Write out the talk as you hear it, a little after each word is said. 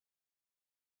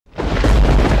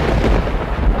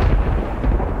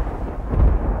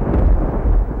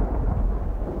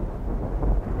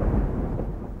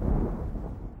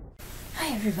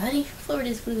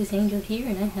it's Blues Angel here,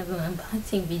 and I have an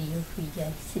unboxing video for you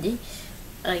guys today.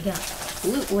 I got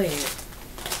footwear,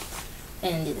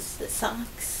 and it's the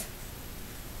socks.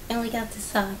 I only got the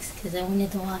socks because I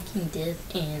wanted The Walking Dead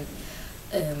and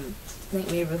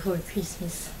Nightmare Before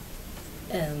Christmas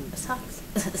socks.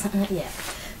 Yeah,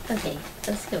 okay,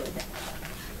 let's go with that.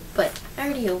 But I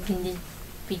already opened it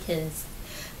because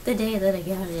the day that I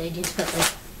got it, I just felt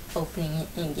like opening it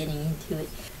and getting into it.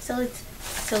 So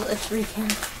let's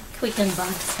recap. Quick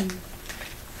unboxing,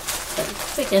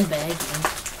 quick unbagging,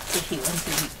 if you want to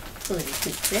be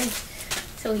politically correct.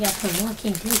 So we got some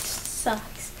Walking Dead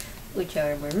socks, which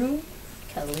are maroon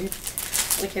colored,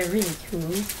 which are really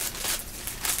cool.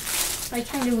 I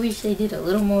kind of wish they did a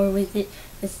little more with it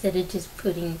instead of just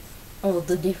putting all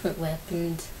the different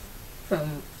weapons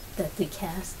from that the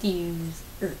cast use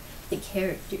or the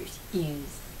characters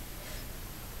use.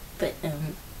 But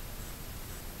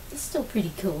it's still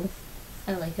pretty cool.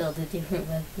 I like all the different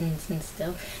weapons and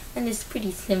stuff, and it's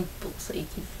pretty simple, so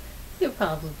you'll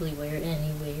probably wear it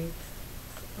anywhere.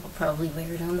 I'll probably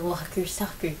wear it on the Walker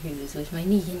soccer shoes with my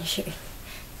Negan shirt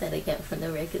that I got from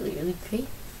the regular Loot Crate.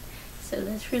 So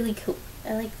that's really cool.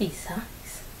 I like these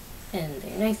socks, and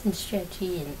they're nice and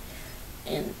stretchy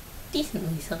and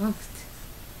decently soft,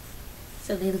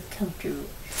 so they look comfortable.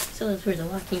 So those were the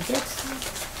Walking Dead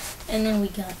socks, and then we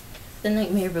got the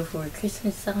Nightmare Before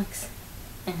Christmas socks.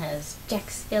 It has Jack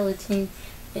Skeleton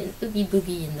and Oogie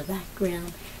Boogie in the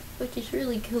background, which is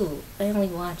really cool. I only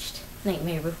watched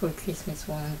Nightmare Before Christmas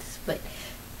once, but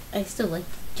I still like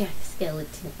Jack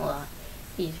Skeleton a lot.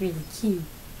 He's really cute.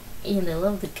 And I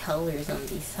love the colors on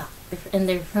these socks. And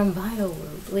they're from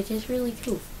World, which is really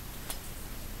cool.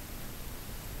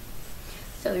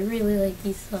 So I really like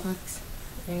these socks.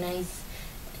 They're nice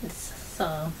and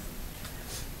soft.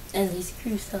 And these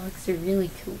crew socks are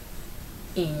really cool.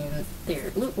 And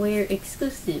they're Lootwear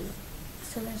exclusive,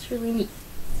 so that's really neat.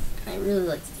 I really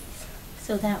like these.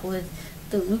 So that was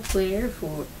the Lootwear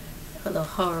for the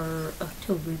Horror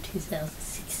October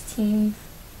 2016.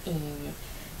 And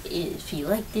if you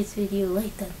like this video,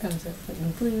 like that thumbs up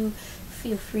button blue.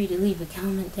 Feel free to leave a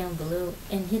comment down below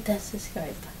and hit that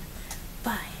subscribe button.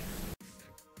 Bye.